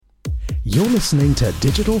You're listening to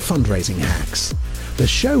Digital Fundraising Hacks, the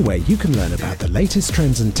show where you can learn about the latest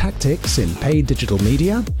trends and tactics in paid digital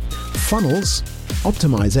media, funnels,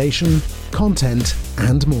 optimization, content,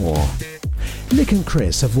 and more. Nick and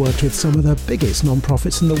Chris have worked with some of the biggest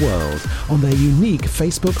nonprofits in the world on their unique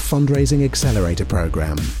Facebook Fundraising Accelerator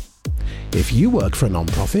program. If you work for a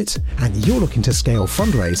nonprofit and you're looking to scale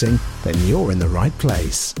fundraising, then you're in the right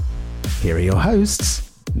place. Here are your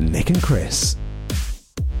hosts, Nick and Chris.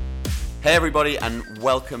 Hey everybody, and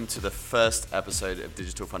welcome to the first episode of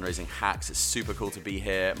Digital Fundraising Hacks. It's super cool to be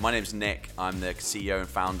here. My name's Nick. I'm the CEO and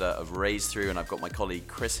founder of Raise Through, and I've got my colleague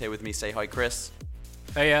Chris here with me. Say hi, Chris.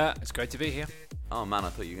 Hey, it's great to be here. Oh man, I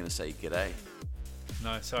thought you were going to say g'day.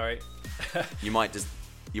 No, sorry. You might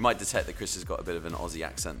detect that Chris has got a bit of an Aussie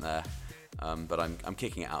accent there, but I'm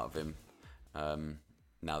kicking it out of him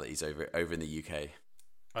now that he's over in the UK.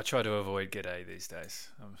 I try to avoid g'day these days.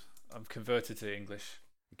 I'm converted to English.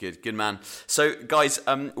 Good man. So guys,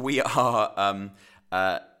 we are,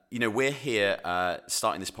 we're here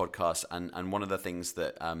starting this podcast, and one of the things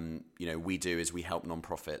that we do is we help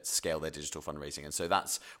nonprofits scale their digital fundraising, and so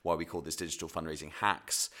that's why we call this Digital Fundraising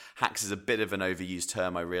Hacks. Hacks is a bit of an overused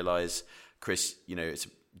term, I realize. Chris,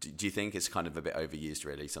 do you think it's kind of a bit overused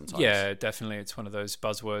really sometimes? Yeah, definitely. It's one of those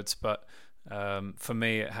buzzwords, but for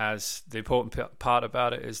me, it has the important part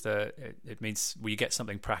about it is that it means you get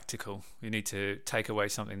something practical. You need to take away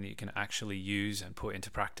something that you can actually use and put into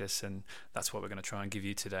practice, and that's what we're going to try and give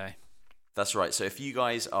you today. That's right. So if you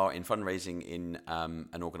guys are in fundraising in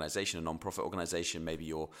an organization, a non-profit organization, maybe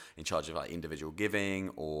you're in charge of like individual giving,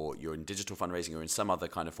 or you're in digital fundraising, or in some other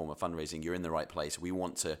kind of form of fundraising, you're in the right place. We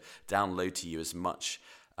want to download to you as much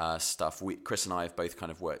stuff. Chris and I have both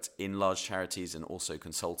kind of worked in large charities and also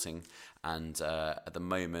consulting, and at the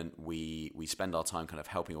moment we spend our time kind of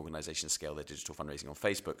helping organizations scale their digital fundraising on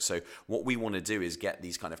Facebook. So what we want to do is get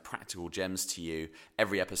these kind of practical gems to you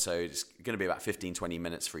every episode. It's going to be about 15-20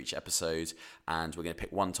 minutes for each episode, and we're going to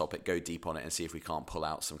pick one topic, go deep on it, and see if we can't pull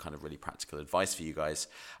out some kind of really practical advice for you guys.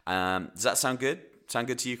 Does that sound good? Sound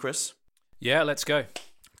good to you, Chris? Yeah, let's go.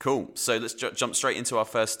 Cool. So let's jump straight into our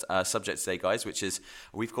first subject today, guys, which is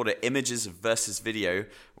we've called it images versus video,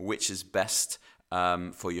 which is best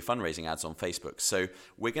for your fundraising ads on Facebook. So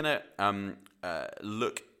we're going to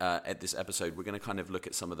look at this episode. We're going to kind of look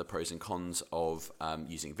at some of the pros and cons of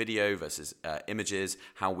using video versus images,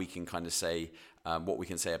 how we can kind of say what we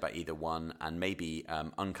can say about either one, and maybe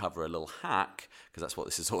uncover a little hack, because that's what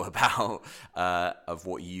this is all about, of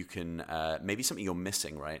what you can, maybe something you're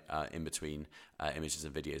missing, right, in between images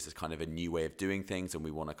and videos. There's kind of a new way of doing things, and we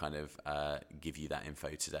want to kind of give you that info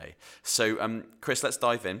today. So, Chris, let's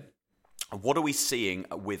dive in. What are we seeing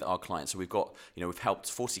with our clients? So we've helped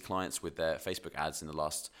 40 clients with their Facebook ads in the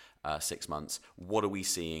last 6 months. What are we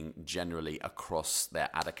seeing generally across their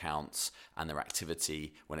ad accounts and their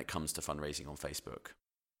activity when it comes to fundraising on Facebook?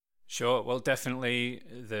 Sure. Well, definitely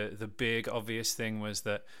the big obvious thing was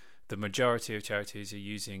that the majority of charities are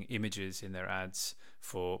using images in their ads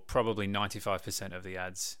for probably 95% of the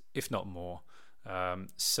ads, if not more.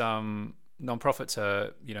 Some nonprofits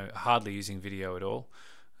are, hardly using video at all.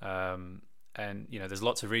 And there's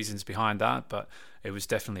lots of reasons behind that, but it was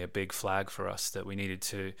definitely a big flag for us that we needed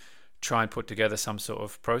to try and put together some sort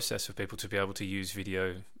of process for people to be able to use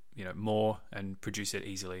video, more and produce it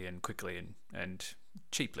easily and quickly and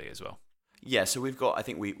cheaply as well. Yeah, so I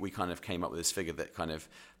think we kind of came up with this figure that kind of,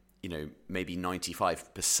 maybe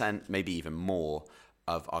 95%, maybe even more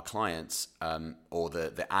of our clients or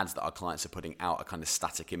the ads that our clients are putting out are kind of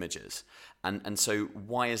static images. And so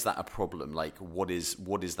why is that a problem? Like what is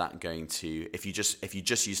that going to, if you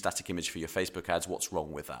just use static image for your Facebook ads, what's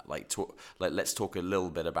wrong with that? Let's talk a little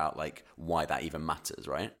bit about like why that even matters,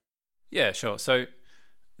 right? Yeah, sure. So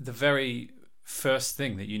the very first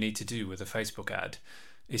thing that you need to do with a Facebook ad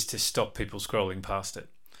is to stop people scrolling past it.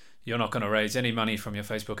 You're not going to raise any money from your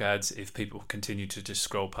Facebook ads if people continue to just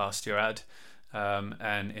scroll past your ad.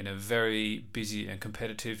 And in a very busy and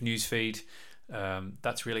competitive newsfeed,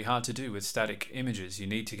 that's really hard to do with static images. You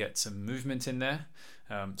need to get some movement in there,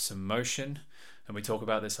 some motion, and we talk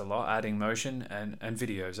about this a lot, adding motion, and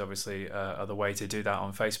videos obviously are the way to do that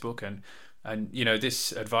on Facebook. And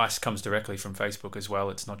this advice comes directly from Facebook as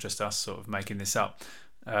well. It's not just us sort of making this up.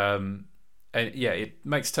 And yeah, it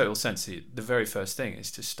makes total sense. The very first thing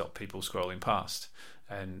is to stop people scrolling past.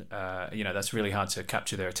 And, that's really hard to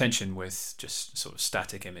capture their attention with just sort of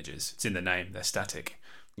static images. It's in the name, they're static.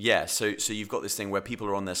 Yeah, so you've got this thing where people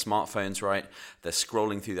are on their smartphones, right? They're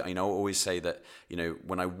scrolling through that. I always say that,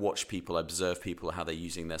 when I watch people, I observe people, how they're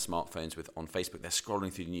using their smartphones on Facebook, they're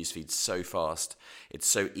scrolling through the newsfeed so fast. It's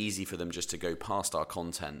so easy for them just to go past our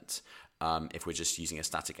content if we're just using a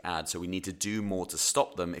static ad. So we need to do more to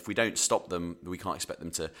stop them. If we don't stop them, we can't expect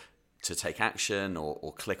them to take action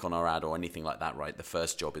or click on our ad or anything like that, right? The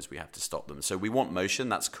first job is we have to stop them. So we want motion.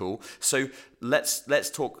 That's cool. So let's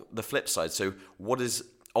talk the flip side. So what is,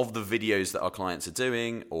 of the videos that our clients are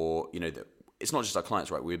doing, or, you know, it's not just our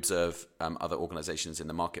clients, right? We observe other organizations in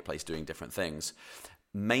the marketplace doing different things.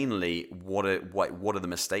 Mainly, what are the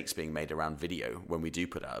mistakes being made around video when we do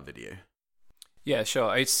put out a video? Yeah,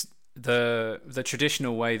 sure. It's the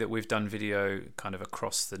traditional way that we've done video kind of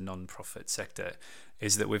across the non-profit sector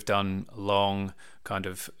is that we've done long kind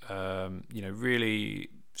of really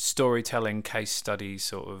storytelling, case study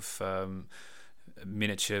sort of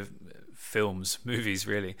miniature films, movies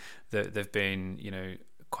really. They've been, you know,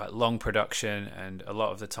 quite long production and a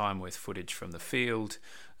lot of the time with footage from the field,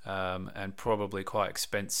 and probably quite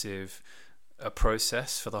expensive a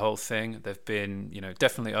process for the whole thing. They've been, you know,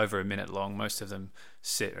 definitely over a minute long. Most of them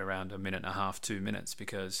sit around a minute and a half, 2 minutes,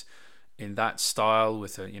 because in that style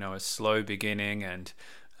with a slow beginning and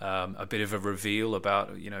a bit of a reveal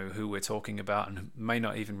about, you know, who we're talking about, and may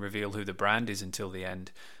not even reveal who the brand is until the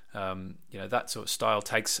end. That sort of style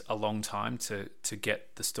takes a long time to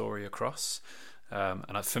get the story across.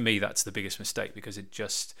 And for me, that's the biggest mistake, because it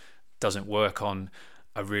just doesn't work on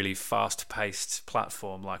a really fast-paced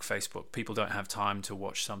platform like Facebook. People don't have time to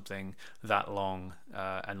watch something that long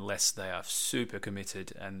unless they are super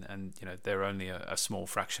committed, and you know, they're only a small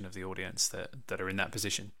fraction of the audience that are in that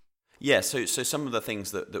position. Yeah, so some of the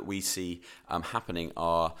things that we see happening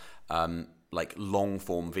are like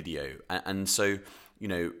long-form video, and so, you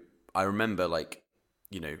know, I remember, like,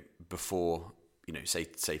 you know, before, you know, say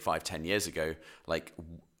 5-10 years ago, like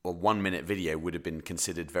a 1 minute video would have been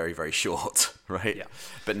considered very, very short, right? Yeah.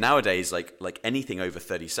 But nowadays, like anything over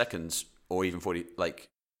 30 seconds or even 40, like,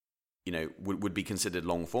 you know, would be considered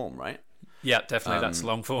long form, right? Yeah, definitely. That's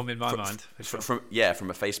long form in my mind. For sure. From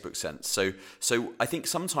a Facebook sense. So I think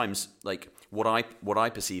sometimes, like, what I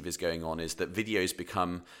perceive is going on is that videos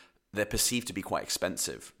they're perceived to be quite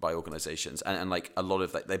expensive by organizations, and like a lot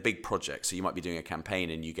of, like, they're big projects. So you might be doing a campaign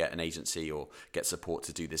and you get an agency or get support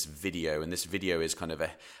to do this video, and this video is kind of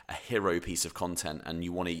a hero piece of content, and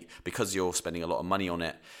you want to, because you're spending a lot of money on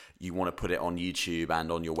it, you want to put it on YouTube and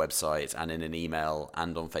on your website and in an email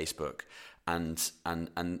and on Facebook. And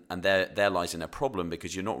there lies in a problem,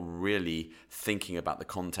 because you're not really thinking about the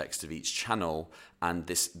context of each channel, and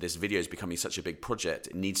this video is becoming such a big project.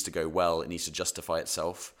 It needs to go well. It needs to justify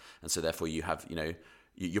itself, and so therefore you have, you know,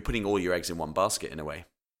 you're putting all your eggs in one basket in a way.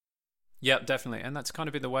 Yeah, definitely, and that's kind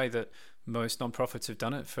of been the way that most nonprofits have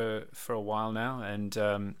done it for a while now,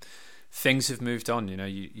 and things have moved on. You know,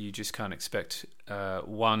 you just can't expect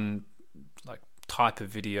one type of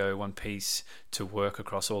video, one piece, to work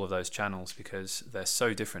across all of those channels, because they're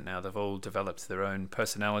so different now. They've all developed their own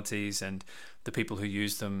personalities, and the people who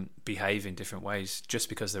use them behave in different ways just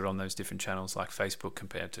because they're on those different channels, like Facebook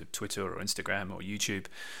compared to Twitter or Instagram or YouTube.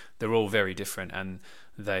 They're all very different, and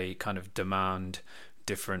they kind of demand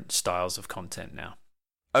different styles of content now.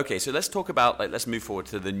 Okay, so let's talk about, let's move forward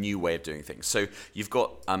to the new way of doing things. So you've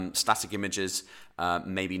got static images,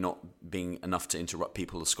 maybe not being enough to interrupt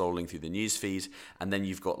people scrolling through the news feed, and then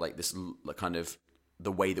you've got like this kind of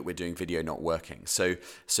the way that we're doing video not working. So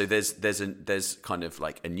there's kind of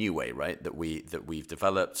like a new way, right, that we've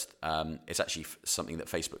developed. It's actually something that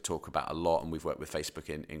Facebook talk about a lot, and we've worked with Facebook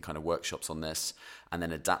in kind of workshops on this, and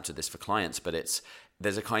then adapted this for clients. But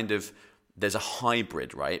there's a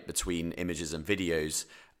hybrid, right, between images and videos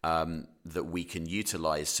that we can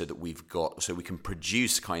utilize, so that we can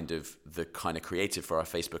produce the kind of creative for our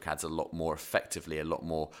Facebook ads a lot more effectively, a lot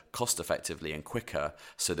more cost effectively and quicker,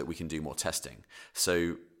 so that we can do more testing.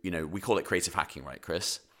 So, you know, we call it creative hacking, right,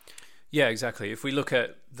 Chris? Yeah, exactly. If we look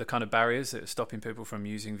at the kind of barriers that are stopping people from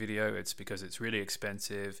using video, it's because it's really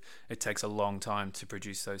expensive. It takes a long time to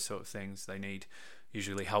produce those sort of things. They need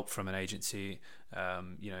usually help from an agency,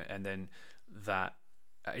 and then that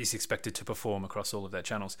is expected to perform across all of their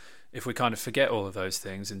channels. If we kind of forget all of those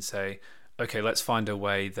things and say, okay, let's find a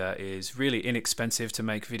way that is really inexpensive to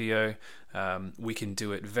make video, we can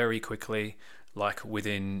do it very quickly, like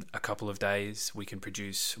within a couple of days, we can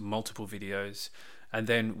produce multiple videos, and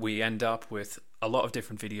then we end up with a lot of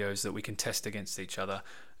different videos that we can test against each other,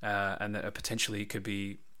 and that potentially could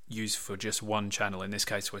be used for just one channel. In this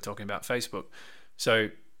case, we're talking about Facebook. So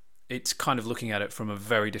it's kind of looking at it from a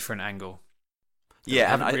very different angle. Yeah,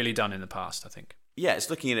 haven't really done in the past, I think. Yeah,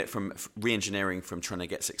 it's looking at it from re-engineering, from trying to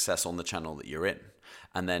get success on the channel that you're in,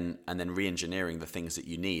 and then re-engineering the things that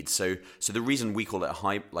you need. So the reason we call it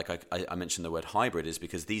I mentioned the word hybrid, is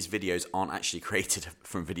because these videos aren't actually created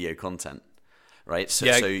from video content. right? So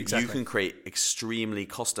Exactly. you can create extremely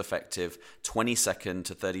cost-effective 20-second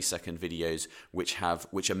to 30-second videos which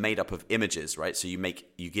are made up of images, right? So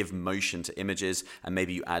you give motion to images, and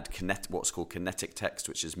maybe you add what's called kinetic text,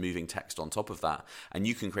 which is moving text on top of that, and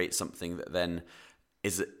you can create something that then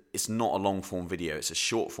it's not a long form video, it's a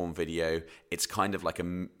short form video. It's kind of like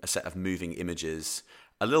a set of moving images,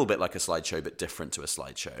 a little bit like a slideshow, but different to a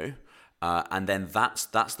slideshow. And then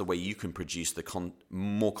that's the way you can produce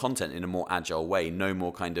more content in a more agile way. No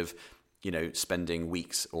more kind of, spending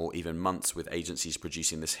weeks or even months with agencies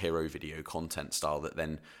producing this hero video content style that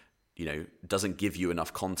then, doesn't give you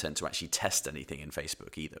enough content to actually test anything in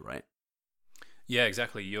Facebook either, right? Yeah,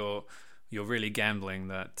 exactly. You're really gambling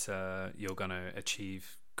that you're going to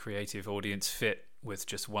achieve creative audience fit with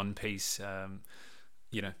just one piece, and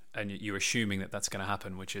you're assuming that that's going to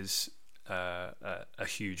happen, which is a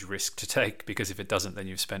huge risk to take, because if it doesn't, then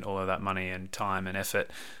you've spent all of that money and time and effort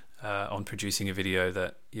on producing a video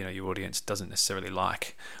that your audience doesn't necessarily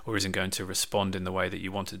like or isn't going to respond in the way that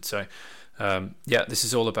you wanted. So this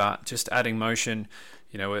is all about just adding motion.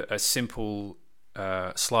 A simple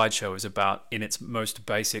slideshow is about, in its most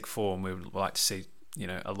basic form, we would like to see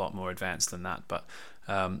a lot more advanced than that, but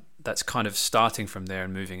that's kind of starting from there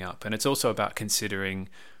and moving up. And it's also about considering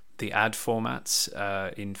the ad formats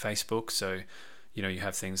in Facebook. So you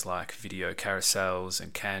have things like video carousels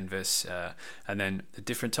and Canvas, and then the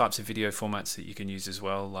different types of video formats that you can use as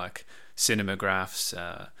well, like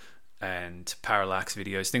cinemagraphs and parallax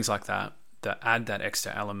videos, things like that add that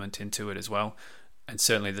extra element into it as well. And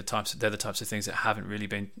certainly they're the types of things that haven't really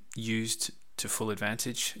been used to full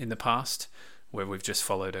advantage in the past, where we've just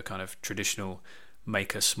followed a kind of traditional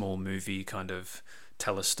make a small movie kind of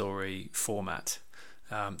tell a story format.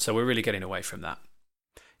 So we're really getting away from that.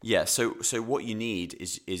 Yeah. So what you need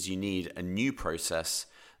is you need a new process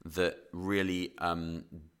that really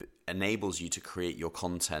enables you to create your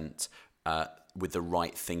content with the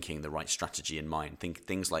right thinking, the right strategy in mind.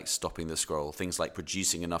 Things like stopping the scroll, things like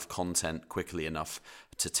producing enough content quickly enough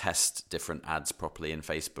to test different ads properly in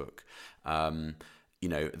Facebook.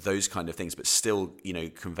 Those kind of things, but still,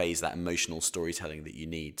 conveys that emotional storytelling that you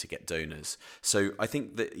need to get donors. So I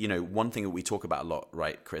think that, one thing that we talk about a lot,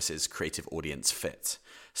 right, Chris, is creative audience fit.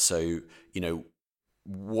 So,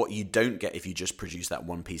 what you don't get if you just produce that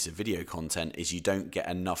one piece of video content is you don't get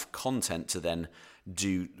enough content to then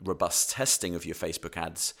do robust testing of your Facebook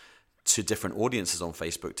ads to different audiences on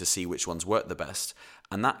Facebook to see which ones work the best.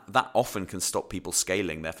 And that often can stop people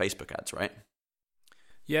scaling their Facebook ads, right?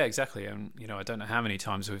 Yeah, exactly. And, I don't know how many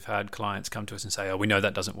times we've had clients come to us and say, oh, we know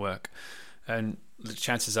that doesn't work. And the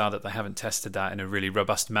chances are that they haven't tested that in a really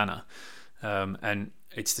robust manner. And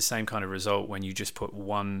it's the same kind of result when you just put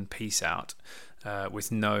one piece out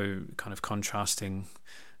with no kind of contrasting,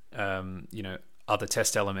 other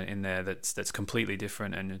test element in there that's completely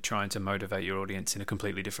different, and you're trying to motivate your audience in a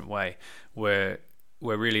completely different way, where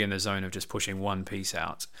we're really in the zone of just pushing one piece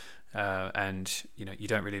out. And you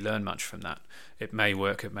don't really learn much from that. It may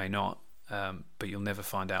work, it may not, but you'll never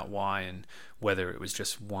find out why and whether it was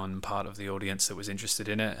just one part of the audience that was interested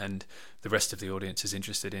in it and the rest of the audience is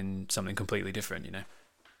interested in something completely different.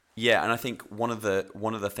 Yeah, and I think one of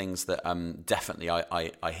the things that definitely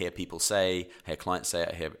I hear people say, hear clients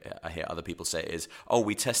say, I hear other people say is, oh,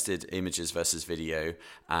 we tested images versus video,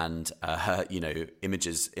 and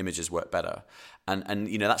images work better, and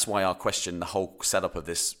that's why our question, the whole setup of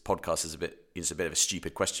this podcast is a bit of a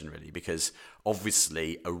stupid question, really, because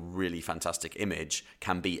obviously a really fantastic image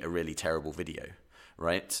can beat a really terrible video.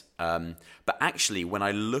 Right. But actually, when I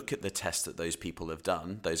look at the test that those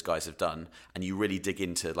guys have done, and you really dig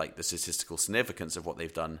into like the statistical significance of what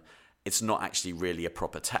they've done, it's not actually really a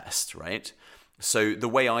proper test. Right. So the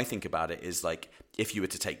way I think about it is like, if you were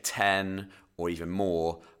to take 10 or even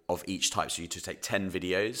more of each type, so you to take 10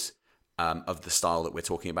 videos of the style that we're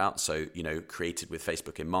talking about. So, created with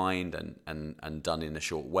Facebook in mind and done in a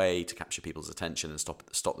short way to capture people's attention and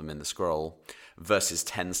stop them in the scroll, versus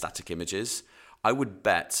 10 static images. I would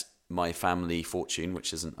bet my family fortune,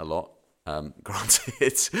 which isn't a lot,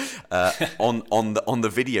 granted, on the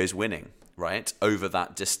videos winning, right, over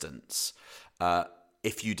that distance,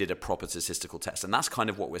 if you did a proper statistical test. And that's kind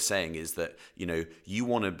of what we're saying, is that, you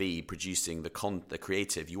want to be producing the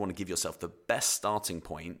creative, you want to give yourself the best starting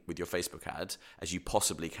point with your Facebook ad as you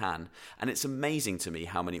possibly can. And it's amazing to me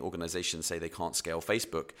how many organizations say they can't scale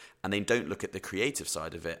Facebook, and they don't look at the creative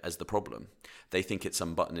side of it as the problem. They think it's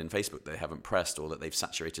some button in Facebook they haven't pressed, or that they've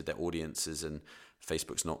saturated their audiences and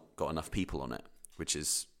Facebook's not got enough people on it, which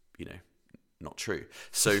is, not true.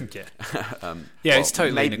 So it's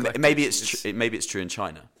totally neglected. Maybe it's true in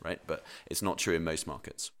China, right? But it's not true in most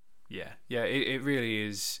markets. Yeah, it really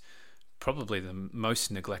is probably the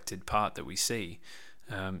most neglected part that we see.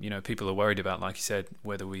 People are worried about, like you said,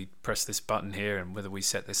 whether we press this button here and whether we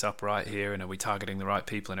set this up right here and are we targeting the right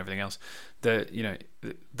people and everything else.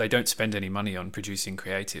 They don't spend any money on producing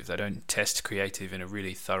creative. They don't test creative in a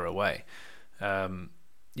really thorough way.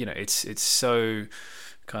 It's so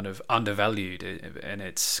kind of undervalued, and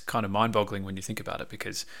it's kind of mind-boggling when you think about it,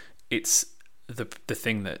 because it's the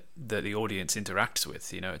thing that the audience interacts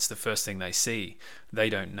with. It's the first thing they see. They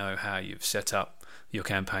don't know how you've set up your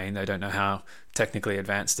campaign. They don't know how technically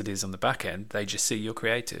advanced it is on the back end. They just see your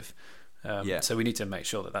creative. So we need to make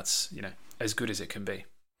sure that that's as good as it can be.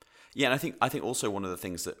 Yeah, and I think also one of the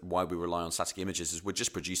things that why we rely on static images is we're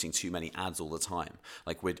just producing too many ads all the time.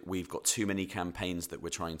 Like we've got too many campaigns that we're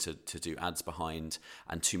trying to do ads behind,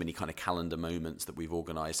 and too many kind of calendar moments that we've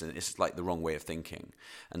organized, and it's like the wrong way of thinking.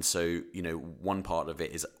 And so, one part of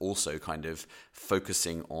it is also kind of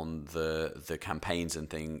focusing on the campaigns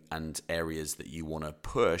and areas that you want to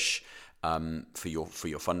push for your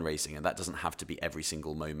fundraising, and that doesn't have to be every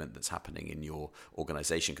single moment that's happening in your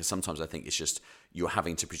organization, because sometimes I think it's just you're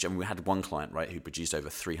having to produce. I mean, we had one client, right, who produced over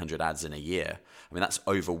 300 ads in a year. I mean, that's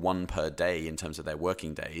over one per day in terms of their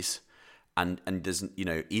working days. And doesn't,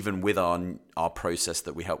 even with our process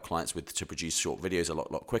that we help clients with to produce short videos a lot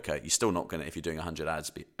quicker, you're still not going to, if you're doing 100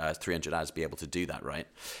 ads, 300 ads, be able to do that, right?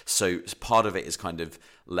 So part of it is kind of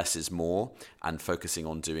less is more, and focusing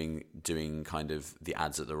on doing kind of the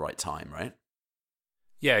ads at the right time, right?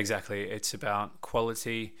 Yeah, exactly. It's about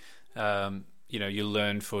quality. You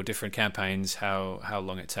learn for different campaigns how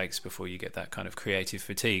long it takes before you get that kind of creative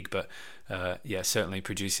fatigue. But certainly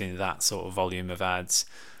producing that sort of volume of ads,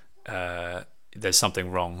 there's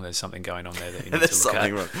something wrong. There's something going on there that you need there's to look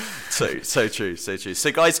something at. Wrong. So true.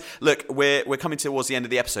 So guys, look, we're coming towards the end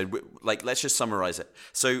of the episode. Let's just summarize it.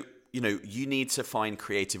 So, you need to find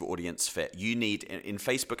creative audience fit. You need, in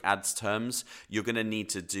Facebook ads terms, you're going to need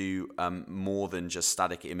to do more than just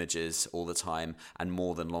static images all the time and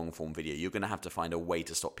more than long form video. You're going to have to find a way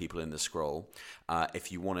to stop people in the scroll.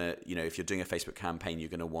 If you want to, if you're doing a Facebook campaign, you're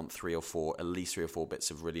going to want at least three or four bits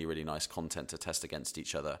of really, really nice content to test against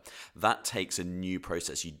each other. That takes a new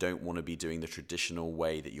process. You don't want to be doing the traditional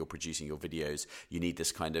way that you're producing your videos. You need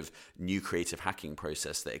this kind of new creative hacking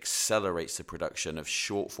process that accelerates the production of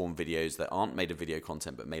short form videos that aren't made of video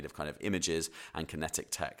content but made of kind of images and kinetic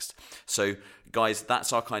text. So guys,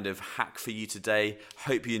 that's our kind of hack for you today.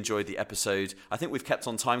 Hope you enjoyed the episode. I think we've kept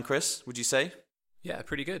on time, Chris, would you say? Yeah,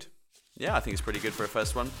 pretty good. Yeah, I think it's pretty good for a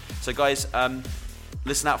first one. So guys,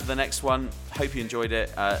 listen out for the next one. Hope you enjoyed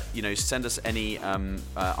it. Send us any. I'm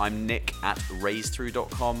Nick at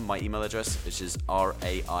raisethrough.com. My email address, which is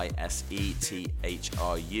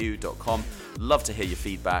raisetru.com. Love to hear your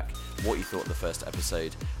feedback, what you thought of the first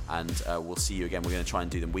episode, and we'll see you again. We're going to try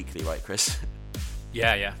and do them weekly, right, Chris?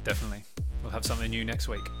 Yeah, definitely. We'll have something new next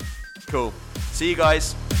week. Cool. See you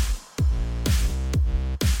guys.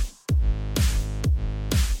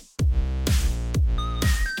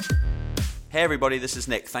 Hey everybody, this is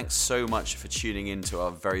Nick. Thanks so much for tuning in to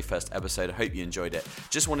our very first episode. I hope you enjoyed it.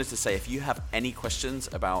 Just wanted to say, if you have any questions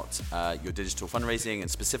about your digital fundraising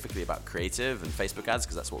and specifically about creative and Facebook ads,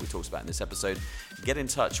 because that's what we talked about in this episode, get in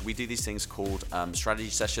touch. We do these things called strategy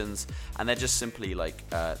sessions, and they're just simply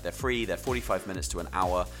they're free. They're 45 minutes to an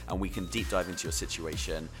hour, and we can deep dive into your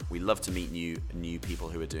situation. We love to meet new people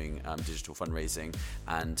who are doing digital fundraising,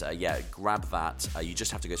 and grab that. You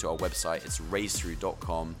just have to go to our website. It's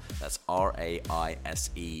raisethrough.com. That's raisetru.com/apply.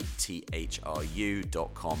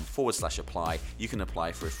 You can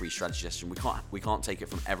apply for a free strategy session. We can't take it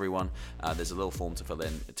from everyone. There's a little form to fill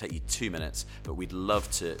in. It'll take you 2 minutes, but we'd love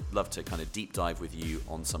to kind of deep dive with you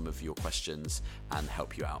on some of your questions and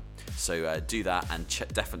help you out. So do that, and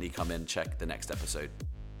definitely come in, check the next episode.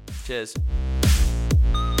 Cheers.